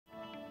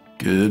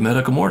Good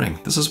medical morning.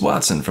 This is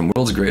Watson from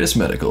World's Greatest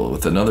Medical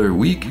with another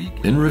week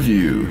in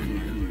review.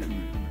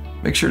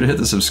 Make sure to hit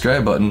the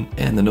subscribe button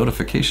and the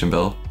notification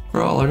bell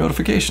for all our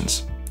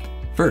notifications.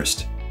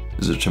 First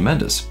is a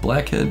tremendous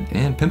blackhead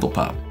and pimple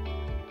pop.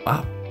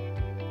 Wow.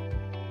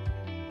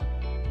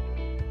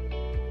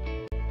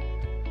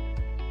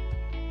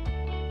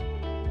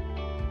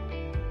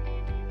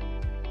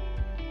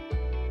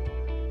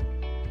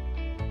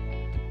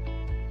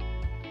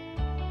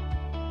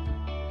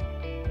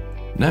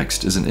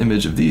 Next is an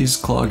image of these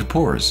clogged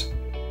pores.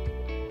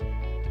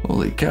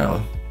 Holy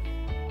cow.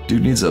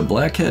 Dude needs a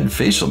blackhead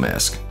facial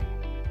mask.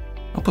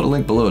 I'll put a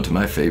link below to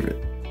my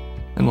favorite.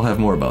 And we'll have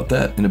more about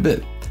that in a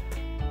bit.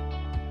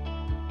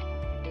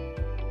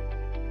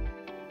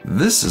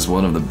 This is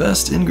one of the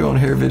best ingrown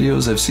hair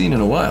videos I've seen in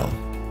a while.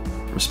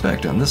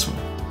 Respect on this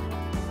one.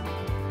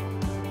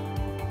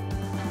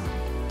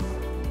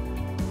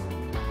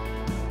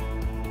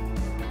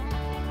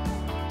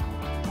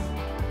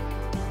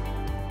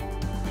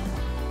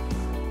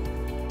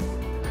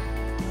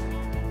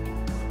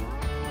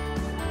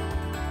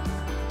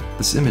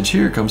 This image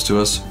here comes to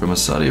us from a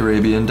Saudi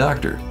Arabian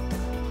doctor.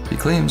 He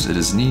claims it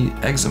is knee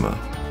eczema.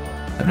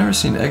 I've never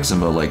seen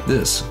eczema like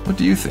this. What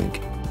do you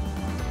think?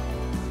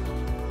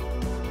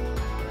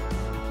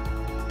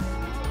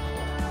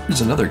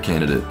 Here's another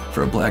candidate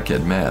for a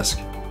blackhead mask.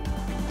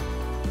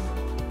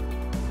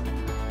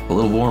 A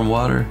little warm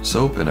water,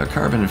 soap, and a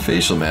carbon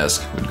facial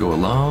mask would go a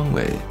long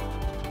way.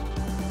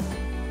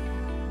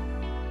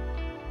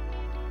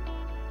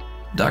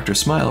 Dr.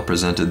 Smile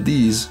presented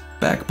these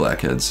back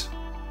blackheads.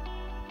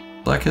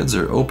 Blackheads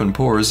are open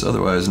pores,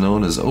 otherwise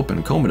known as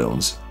open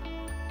comedones.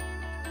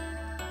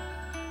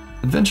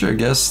 Adventure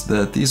guessed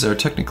that these are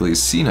technically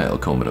senile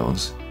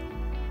comedones.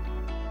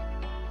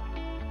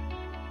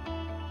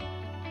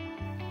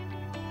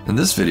 And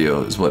this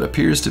video is what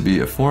appears to be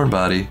a foreign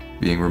body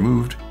being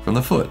removed from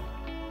the foot.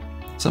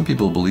 Some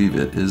people believe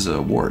it is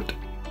a wart.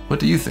 What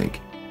do you think?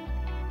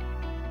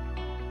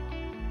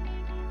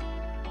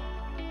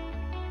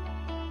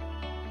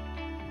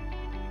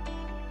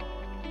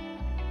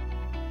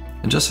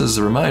 And just as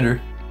a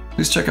reminder,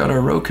 please check out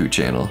our Roku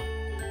channel.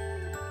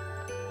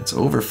 It's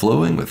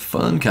overflowing with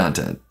fun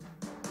content.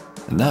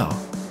 And now,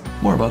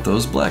 more about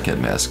those blackhead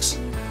masks.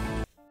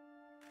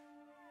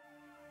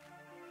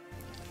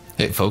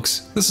 Hey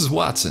folks, this is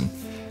Watson.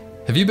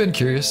 Have you been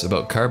curious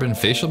about carbon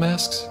facial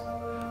masks?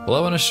 Well,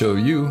 I want to show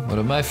you one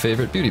of my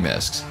favorite beauty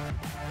masks.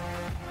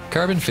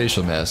 Carbon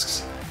facial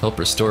masks help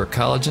restore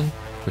collagen,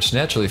 which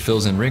naturally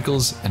fills in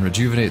wrinkles and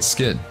rejuvenates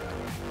skin.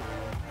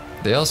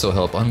 They also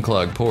help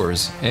unclog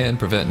pores and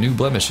prevent new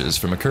blemishes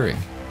from occurring.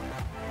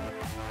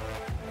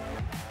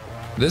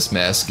 This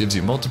mask gives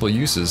you multiple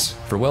uses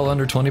for well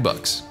under 20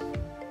 bucks.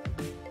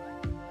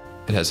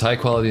 It has high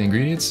quality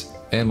ingredients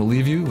and will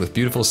leave you with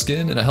beautiful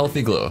skin and a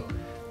healthy glow.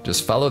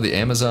 Just follow the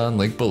Amazon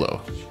link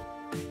below.